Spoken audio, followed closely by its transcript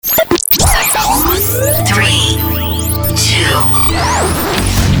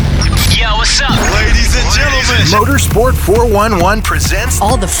Motorsport 411 presents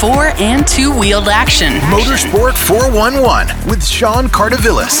all the four- and two-wheeled action. Motorsport 411 with Sean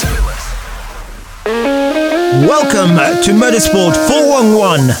Cardavillis. Welcome to Motorsport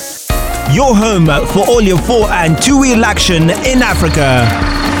 411, your home for all your four- and two-wheel action in Africa.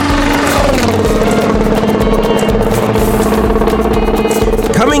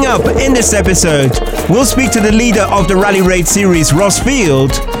 Coming up in this episode, we'll speak to the leader of the Rally Raid series, Ross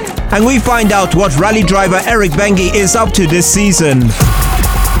Field, and we find out what rally driver Eric Bengi is up to this season.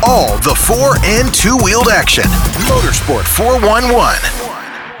 All the four- and two-wheeled action. Motorsport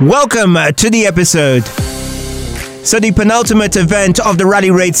 411. Welcome to the episode. So the penultimate event of the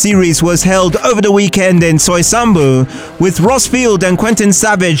Rally Raid series was held over the weekend in Soisambu, with Ross Field and Quentin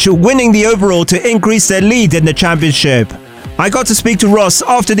Savage winning the overall to increase their lead in the championship. I got to speak to Ross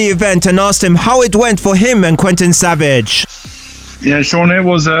after the event and asked him how it went for him and Quentin Savage. Yeah, Sean, it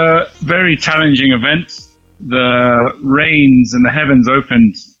was a very challenging event. The rains and the heavens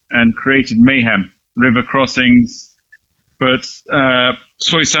opened and created mayhem, river crossings. But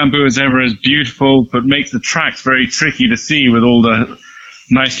Soisambu, as ever, is beautiful, but makes the tracks very tricky to see with all the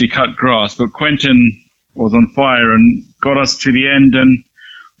nicely cut grass. But Quentin was on fire and got us to the end, and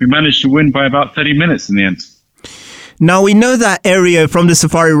we managed to win by about 30 minutes in the end. Now, we know that area from the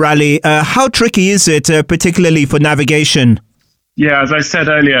Safari Rally. How tricky is it, particularly for navigation? Yeah, as I said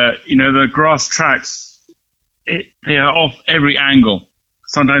earlier, the grass tracks, they are off every angle.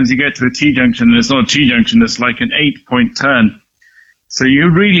 Sometimes you get to a T-junction and it's not a T-junction, it's like an 8-point turn. So you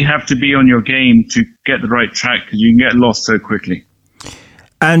really have to be on your game to get the right track because you can get lost so quickly.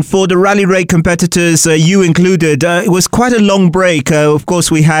 And for the Rally Raid competitors, you included, it was quite a long break. Of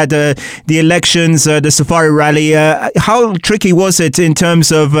course, we had the elections, the Safari Rally. How tricky was it in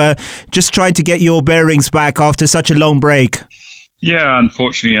terms of just trying to get your bearings back after such a long break? Yeah,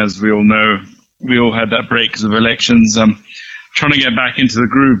 unfortunately, as we all know, we all had that break because of elections. Trying to get back into the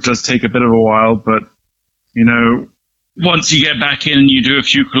groove does take a bit of a while, but, once you get back in and you do a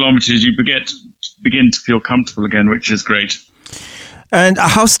few kilometers, you begin to feel comfortable again, which is great. And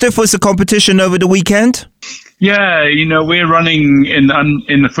how stiff was the competition over the weekend? Yeah, we're running in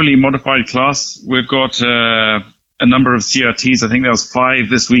the fully modified class. We've got a number of CRTs. I think there was 5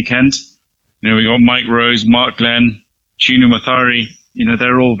 this weekend. We got Mike Rose, Mark Glenn, Chinu Mathari.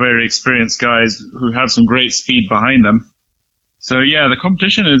 They're all very experienced guys who have some great speed behind them. So, yeah, the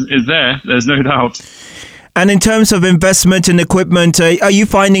competition is there. There's no doubt. And in terms of investment in equipment, are you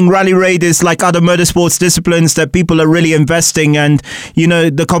finding Rally Raid is like other motorsports disciplines that people are really investing and,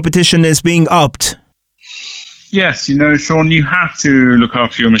 the competition is being upped? Yes, Sean, you have to look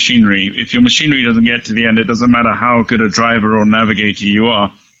after your machinery. If your machinery doesn't get to the end, it doesn't matter how good a driver or navigator you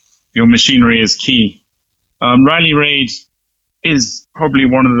are. Your machinery is key. Rally Raid is probably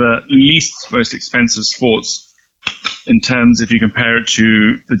one of the least most expensive sports in terms if you compare it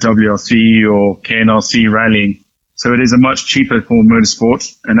to the WRC or KNRC rallying. So it is a much cheaper form of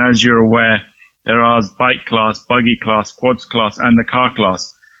motorsport. And as you're aware, there are bike class, buggy class, quads class, and the car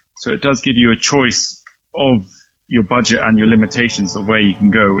class. So it does give you a choice of your budget and your limitations of where you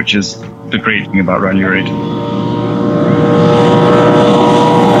can go, which is the great thing about Rally Raid.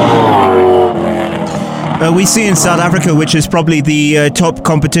 We see in South Africa, which is probably the top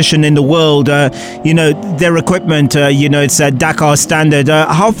competition in the world, their equipment, it's a Dakar standard.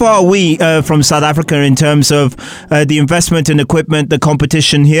 How far are we from South Africa in terms of the investment in equipment, the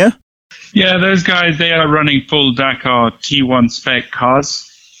competition here? Yeah, those guys, they are running full Dakar T1 spec cars.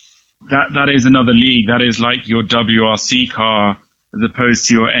 That is another league. That is like your WRC car as opposed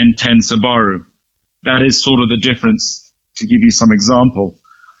to your N10 Subaru. That is sort of the difference, to give you some example.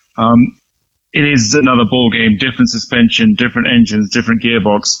 It is another ball game, different suspension, different engines, different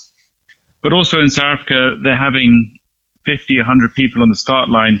gearbox. But also in South Africa, they're having 50, 100 people on the start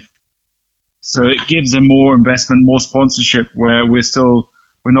line. So it gives them more investment, more sponsorship, where we're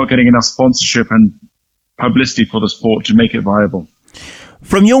not getting enough sponsorship and publicity for the sport to make it viable.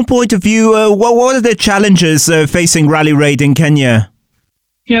 From your point of view, what are the challenges facing Rally Raid in Kenya?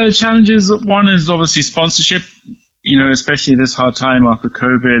 Yeah, the challenges, one is obviously sponsorship, especially this hard time after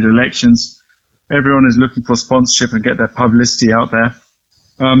COVID, elections. Everyone is looking for sponsorship and get their publicity out there.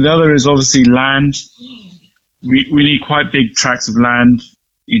 The other is obviously land. We need quite big tracts of land.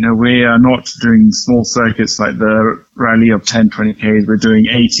 We are not doing small circuits like the rally of 10, 20 Ks. We're doing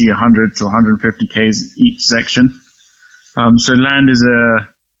 80, 100 to 150 Ks each section. So land is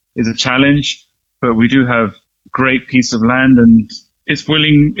a challenge, but we do have great piece of land, and it's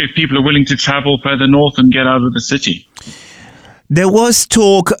willing, if people are willing to travel further north and get out of the city. There was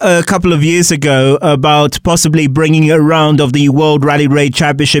talk a couple of years ago about possibly bringing a round of the World Rally Raid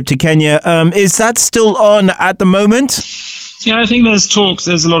Championship to Kenya. Is that still on at the moment? Yeah, I think there's talks.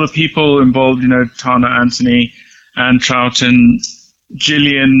 There's a lot of people involved, Tana Anthony, Anne Troughton,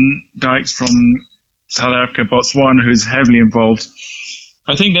 Gillian Dykes from South Africa, Botswana, who's heavily involved.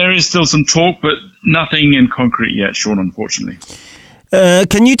 I think there is still some talk, but nothing in concrete yet, Sean, unfortunately.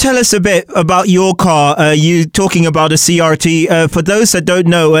 Can you tell us a bit about your car? You talking about a CRT. For those that don't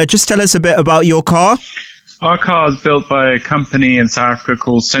know, just tell us a bit about your car. Our car is built by a company in South Africa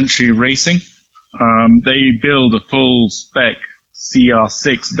called Century Racing. They build a full-spec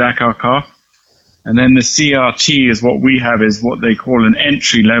CR6 Dakar car. And then the CRT is what we have, is what they call an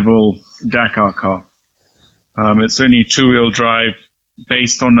entry-level Dakar car. It's only two-wheel drive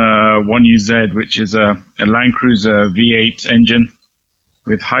based on a 1UZ, which is a Land Cruiser V8 engine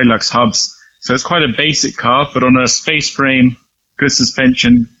with Hilux hubs. So it's quite a basic car, but on a space frame, good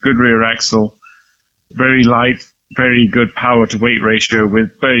suspension, good rear axle, very light, very good power to weight ratio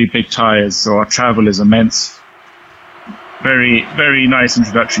with very big tires. So our travel is immense. Very, very nice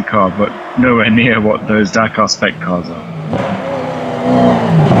introductory car, but nowhere near what those Dakar spec cars are.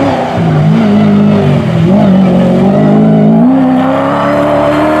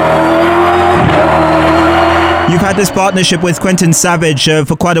 You've had this partnership with Quentin Savage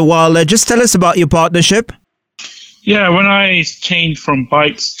for quite a while. Just tell us about your partnership. Yeah, when I changed from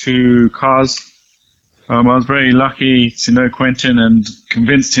bikes to cars, I was very lucky to know Quentin and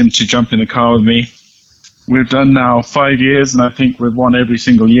convinced him to jump in the car with me. We've done now 5 years, and I think we've won every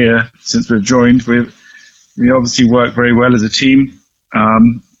single year since we've joined. We obviously work very well as a team.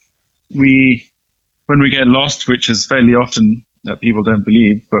 When we get lost, which is fairly often that people don't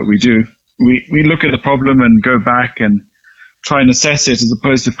believe, but we do, we look at the problem and go back and try and assess it as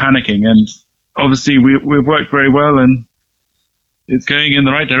opposed to panicking. And obviously we've worked very well, and it's going in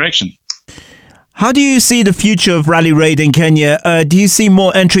the right direction. How do you see the future of Rally Raid in Kenya? Do you see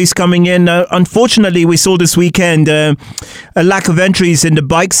more entries coming in? Unfortunately, we saw this weekend a lack of entries in the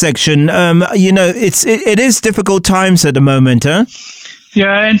bike section. It is difficult times at the moment, huh?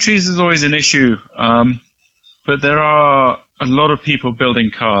 Yeah, entries is always an issue. But there are a lot of people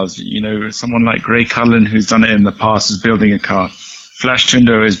building cars. Someone like Gray Cullen, who's done it in the past, is building a car. Flash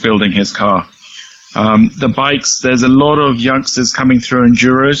Tundo is building his car. The bikes, there's a lot of youngsters coming through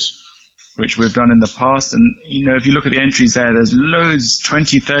Enduros, which we've done in the past. And, if you look at the entries there's loads,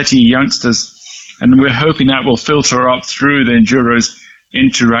 20, 30 youngsters. And we're hoping that will filter up through the Enduros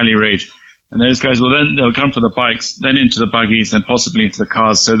into Rally Raid. And those guys they'll come to the bikes, then into the buggies, then possibly into the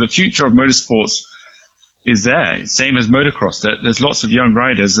cars. So the future of motorsports is there, same as motocross. There's lots of young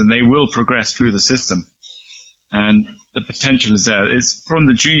riders, and they will progress through the system. And the potential is there. It's from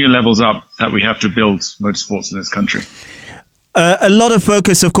the junior levels up that we have to build motorsports in this country. A lot of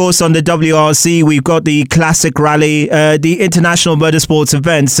focus, of course, on the WRC. We've got the Classic Rally, the international motorsports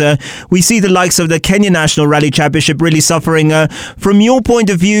events. We see the likes of the Kenya National Rally Championship really suffering. From your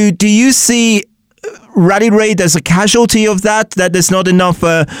point of view, do you see Rally Raid as a casualty of that there's not enough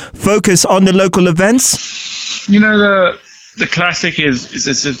focus on the local events? The Classic is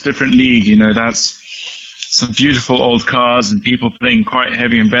a different league. That's some beautiful old cars and people putting quite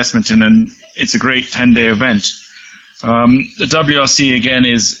heavy investment in, and it's a great 10-day event. The WRC, again,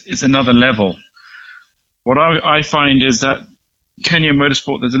 is another level. What I find is that Kenya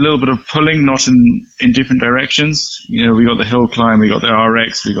Motorsport, there's a little bit of pulling, not in different directions. We got the hill climb, we got the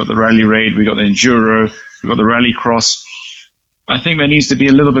RX, we got the Rally Raid, we got the Enduro, we got the Rally Cross. I think there needs to be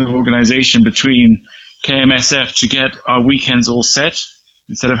a little bit of organization between KMSF to get our weekends all set,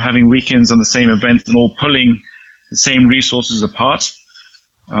 instead of having weekends on the same event and all pulling the same resources apart.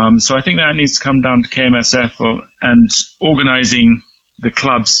 So I think that needs to come down to KMSF and organizing the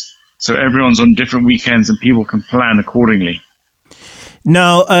clubs so everyone's on different weekends and people can plan accordingly.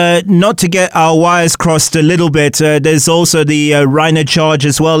 Now, not to get our wires crossed a little bit, there's also the Rhino Charge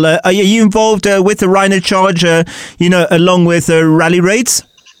as well. Are you involved with the Rhino Charge, along with Rally Raids?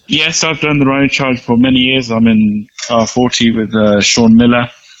 Yes, I've done the Rhino Charge for many years. I'm in R40 with Sean Miller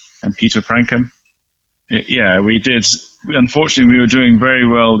and Peter Frankham. Yeah, we did. Unfortunately, we were doing very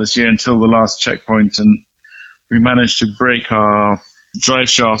well this year until the last checkpoint, and we managed to break our drive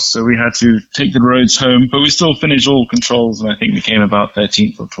shafts, so we had to take the roads home, but we still finished all controls, and I think we came about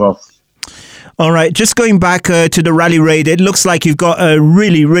 13th or 12th. All right, just going back to the Rally Raid, it looks like you've got a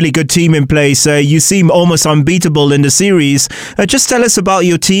really, really good team in place. You seem almost unbeatable in the series. Just tell us about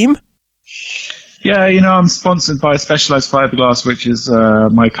your team. Yeah, I'm sponsored by Specialized Fiberglass, which is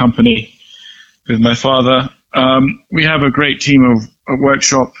my company with my father. We have a great team of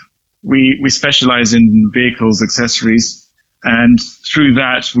workshop. We specialize in vehicles, accessories. And through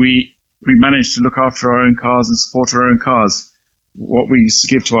that, we manage to look after our own cars and support our own cars. What we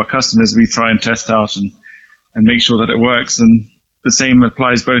give to our customers, we try and test out and make sure that it works. And the same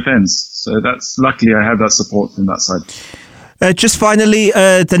applies both ends. So luckily I have that support from that side. Just finally,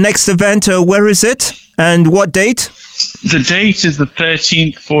 the next event, where is it and what date? The date is the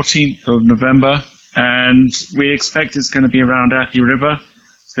 13th, 14th of November, and we expect it's going to be around Athi River.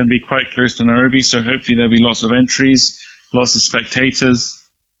 It's going to be quite close to Nairobi, so hopefully there'll be lots of entries, lots of spectators.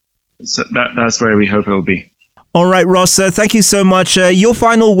 So that's where we hope it'll be. All right, Ross, thank you so much. Your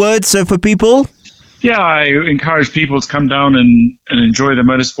final words for people? Yeah, I encourage people to come down and enjoy the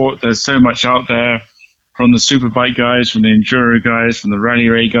motorsport. There's so much out there, from the Superbike guys, from the Enduro guys, from the Rally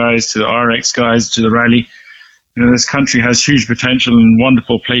Raid guys, to the RX guys, to the Rally. This country has huge potential and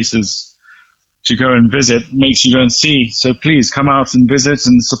wonderful places to go and visit, makes you go and see. So please come out and visit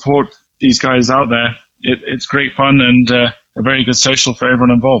and support these guys out there. It's great fun and a very good social for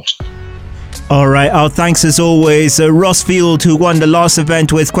everyone involved. All right, our thanks as always, Ross Field, who won the last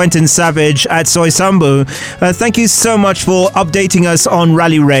event with Quentin Savage at Soisambu. Thank you so much for updating us on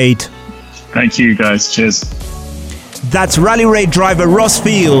Rally Raid. Thank you, guys. Cheers. That's Rally Raid driver Ross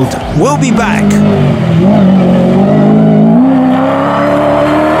Field. We'll be back.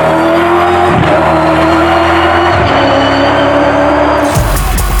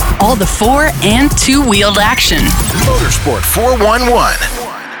 All the 4- and 2-wheeled action. Motorsport 411.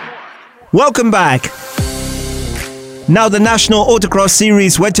 Welcome back. Now the National Autocross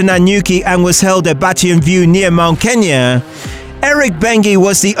Series went to Nanyuki and was held at Batian View near Mount Kenya. Eric Bengi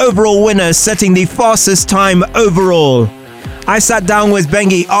was the overall winner, setting the fastest time overall. I sat down with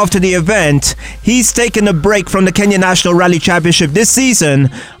Bengi after the event. He's taken a break from the Kenya National Rally Championship this season.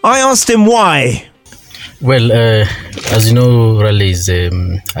 I asked him why. Well, as you know, rally is a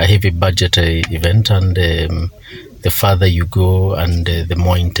heavy budget event, and the farther you go and the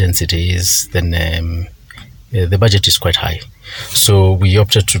more intense it is, then the budget is quite high. So we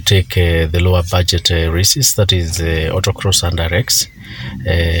opted to take the lower budget races, that is Autocross and RX.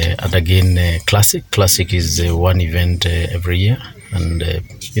 And again, Classic. Classic is one event every year, and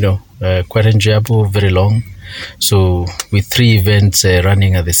quite enjoyable, very long. So with 3 events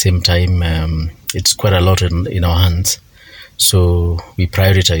running at the same time, it's quite a lot in our hands. So we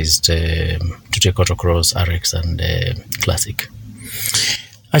prioritized to take Autocross, RX and Classic.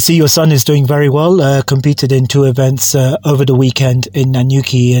 I see your son is doing very well, competed in 2 events over the weekend in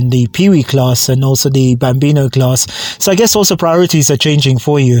Nanyuki, in the Pee-wee class and also the Bambino class. So I guess also priorities are changing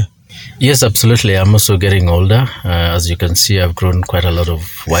for you. Yes, absolutely. I'm also getting older. As you can see, I've grown quite a lot of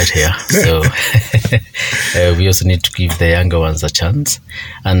white hair. So we also need to give the younger ones a chance.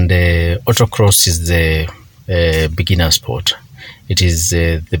 And Autocross is the beginner sport. It is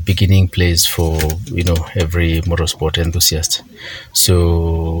the beginning place for every motorsport enthusiast.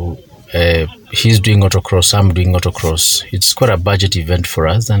 So he's doing Autocross, I'm doing Autocross. It's quite a budget event for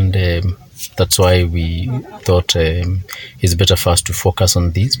us, and that's why we thought it's better for us to focus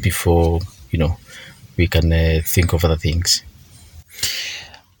on this before we can think of other things.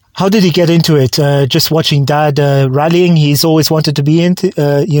 How did he get into it? Just watching Dad rallying, he's always wanted to be into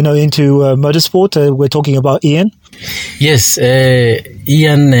motorsport. We're talking about Ian. Yes,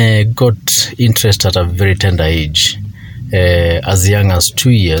 Ian got interest at a very tender age. As young as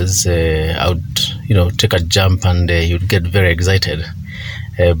 2 years, I would, take a jump and he would get very excited.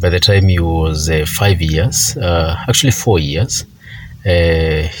 By the time he was 5 years, actually 4 years,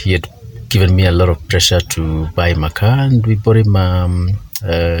 he had given me a lot of pressure to buy him a car, and we bought him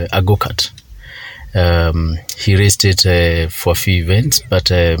a go-kart. He raced it for a few events,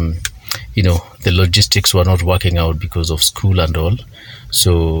 but the logistics were not working out because of school and all.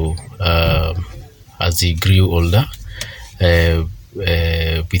 So as he grew older,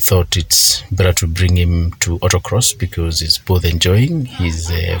 we thought it's better to bring him to Autocross because he's both enjoying,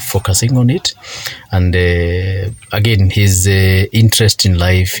 he's focusing on it, and again, his interest in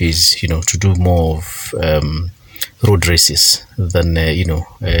life is to do more of road races than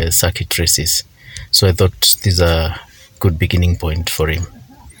circuit races. So I thought this is a good beginning point for him.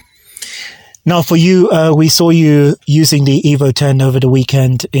 Now for you, we saw you using the Evo 10 over the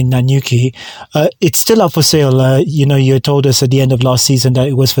weekend in Nanyuki. It's still up for sale. You told us at the end of last season that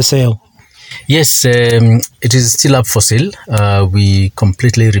it was for sale. Yes, it is still up for sale. We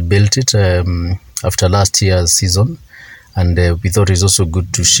completely rebuilt it after last year's season. And we thought it's also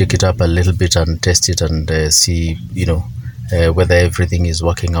good to shake it up a little bit and test it and see, whether everything is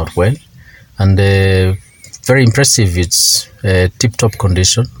working out well. And very impressive. It's tip-top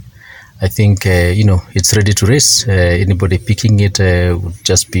condition. I think, it's ready to race. Anybody picking it would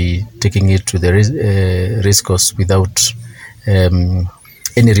just be taking it to the race course without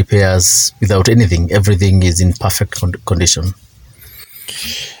any repairs, without anything. Everything is in perfect condition.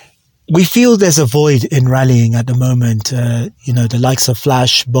 We feel there's a void in rallying at the moment. The likes of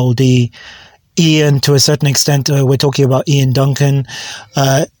Flash, Baldy, Ian, to a certain extent, we're talking about Ian Duncan.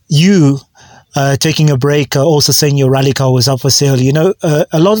 You taking a break, also saying your rally car was up for sale.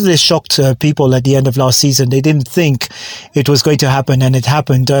 A lot of this shocked people at the end of last season. They didn't think it was going to happen, and it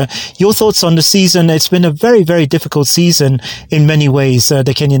happened. Your thoughts on the season? It's been a very, very difficult season in many ways,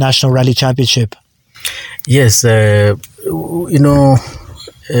 the Kenya National Rally Championship. Yes, I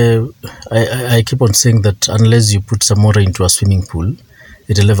keep on saying that unless you put some water into a swimming pool,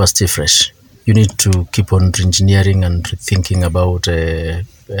 it'll never stay fresh. You need to keep on engineering and thinking about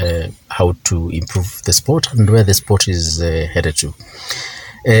how to improve the sport and where the sport is headed to.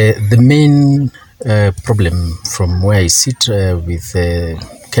 The main problem from where I sit with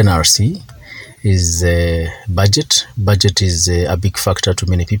KNRC is budget. Budget is a big factor to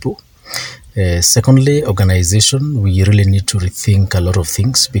many people. Secondly, organization. We really need to rethink a lot of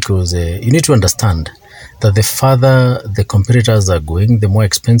things, because you need to understand that the further the competitors are going, the more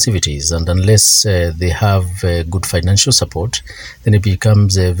expensive it is. And unless they have good financial support, then it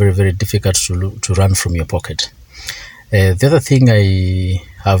becomes very, very difficult to run from your pocket. The other thing I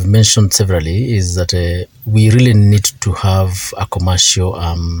have mentioned severally is that we really need to have a commercial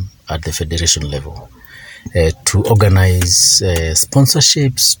arm at the federation level. To organize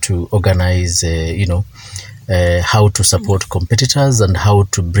sponsorships, to organize, how to support competitors and how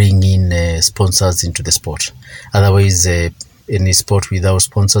to bring in sponsors into the sport. Otherwise, any sport without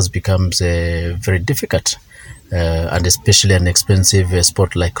sponsors becomes very difficult, and especially an expensive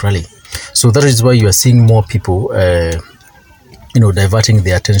sport like rally. So that is why you are seeing more people, diverting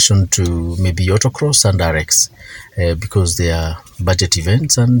their attention to maybe autocross and RX, because they are budget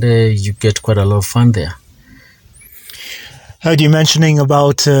events, and you get quite a lot of fun there. Heard you mentioning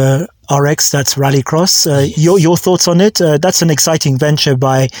about RX, that's Rallycross. Your thoughts on it? That's an exciting venture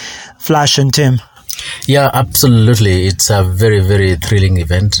by Flash and Tim. Yeah, absolutely. It's a very, very thrilling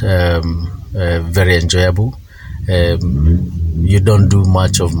event, very enjoyable. You don't do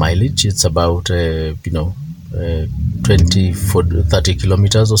much of mileage. It's about, 20, 30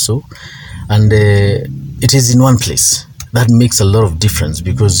 kilometers or so. And it is in one place. That makes a lot of difference,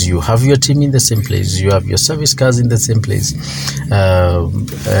 because you have your team in the same place, you have your service cars in the same place.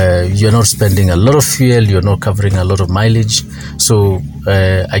 You're not spending a lot of fuel, you're not covering a lot of mileage. So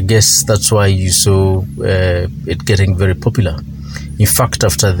I guess that's why you saw it getting very popular. In fact,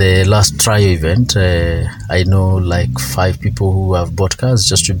 after the last trial event, I know like 5 people who have bought cars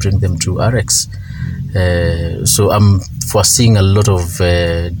just to bring them to RX. So I'm foreseeing a lot of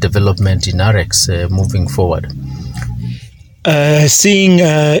development in RX moving forward. Seeing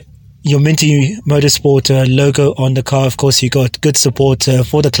your Minty Motorsport logo on the car, of course, you got good support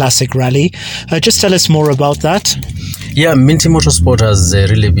for the Classic Rally. Just tell us more about that. Yeah, Minty Motorsport has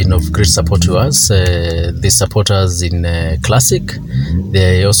really been of great support to us. They support us in Classic.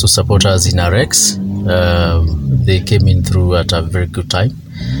 They also support us in RX. They came in through at a very good time.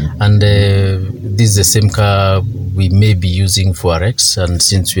 And this is the same car we may be using for RX. And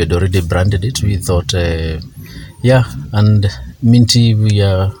since we had already branded it, we thought... and Minty, we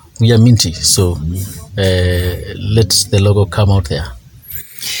are Minty, so let the logo come out there.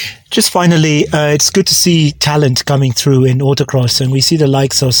 Just finally, it's good to see talent coming through in autocross, and we see the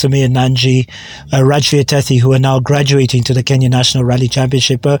likes of Samir Nanji, Rajveer Tethi, who are now graduating to the Kenya National Rally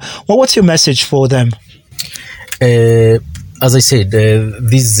Championship. What's your message for them? As I said,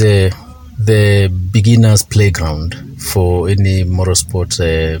 this is the beginner's playground for any motorsport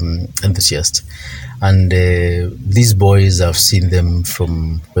enthusiast. And these boys, I've seen them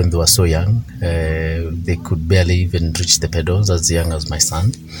from when they were so young. They could barely even reach the pedals, as young as my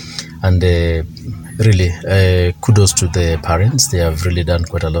son. And really, kudos to the parents. They have really done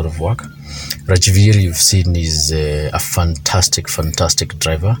quite a lot of work. Rajveer, you've seen, is a fantastic, fantastic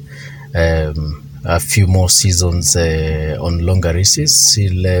driver. A few more seasons on longer races,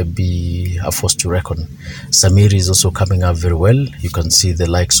 he'll be a force to reckon. Samir is also coming up very well. You can see the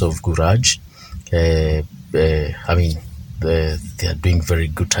likes of Guraj. They are doing very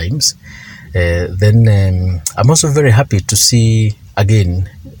good times. Then I'm also very happy to see again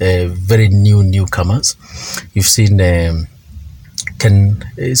very newcomers. You've seen Ken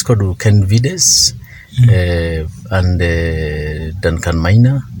Vides and Duncan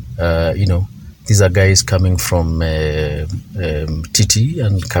Minor. These are guys coming from TT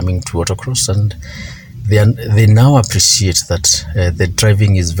and coming to autocross, and they now appreciate that the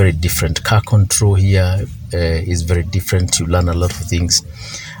driving is very different. Car control here is very different. You learn a lot of things.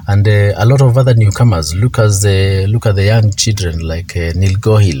 And a lot of other newcomers. Look at the young children like Neil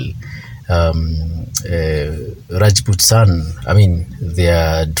Gohil, Rajput San. I mean, they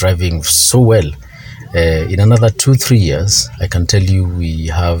are driving so well. In another 2-3 years, I can tell you we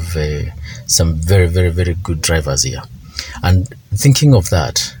have some very, very, very good drivers here. And thinking of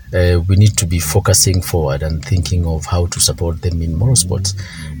that, we need to be focusing forward and thinking of how to support them in motorsports,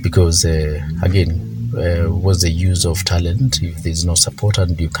 because again, what's the use of talent if there's no support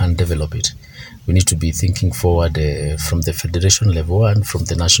and you can't develop it? We need to be thinking forward from the federation level and from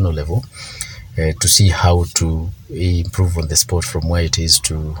the national level to see how to improve on the sport from where it is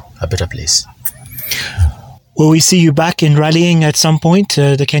to a better place. Will we see you back in rallying at some point,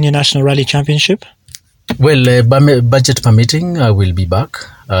 the Kenya National Rally Championship? Well, budget permitting, I will be back.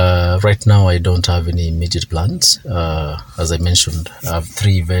 Right now, I don't have any immediate plans. As I mentioned, I have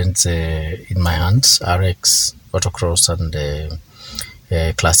 3 events in my hands: RX, Autocross, and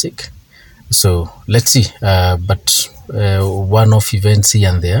Classic. So let's see. But one-off events here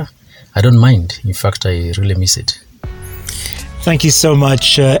and there, I don't mind. In fact, I really miss it. Thank you so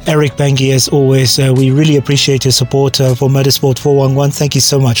much, Eric Bengi, as always. We really appreciate your support for Motorsport 411. Thank you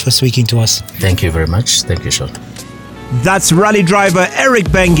so much for speaking to us. Thank you very much. Thank you, Sean. That's rally driver Eric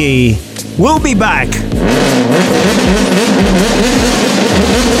Bengi. We'll be back.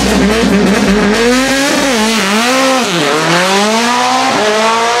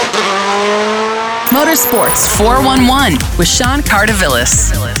 Motorsports 411 with Sean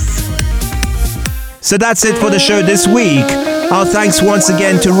Cardavillis. So that's it for the show this week. Our thanks once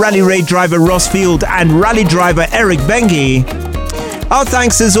again to Rally Raid driver Ross Field and rally driver Eric Bengi. Our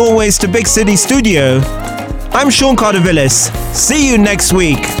thanks as always to Big City Studio. I'm Sean Cardavillis. See you next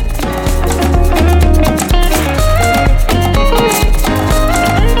week.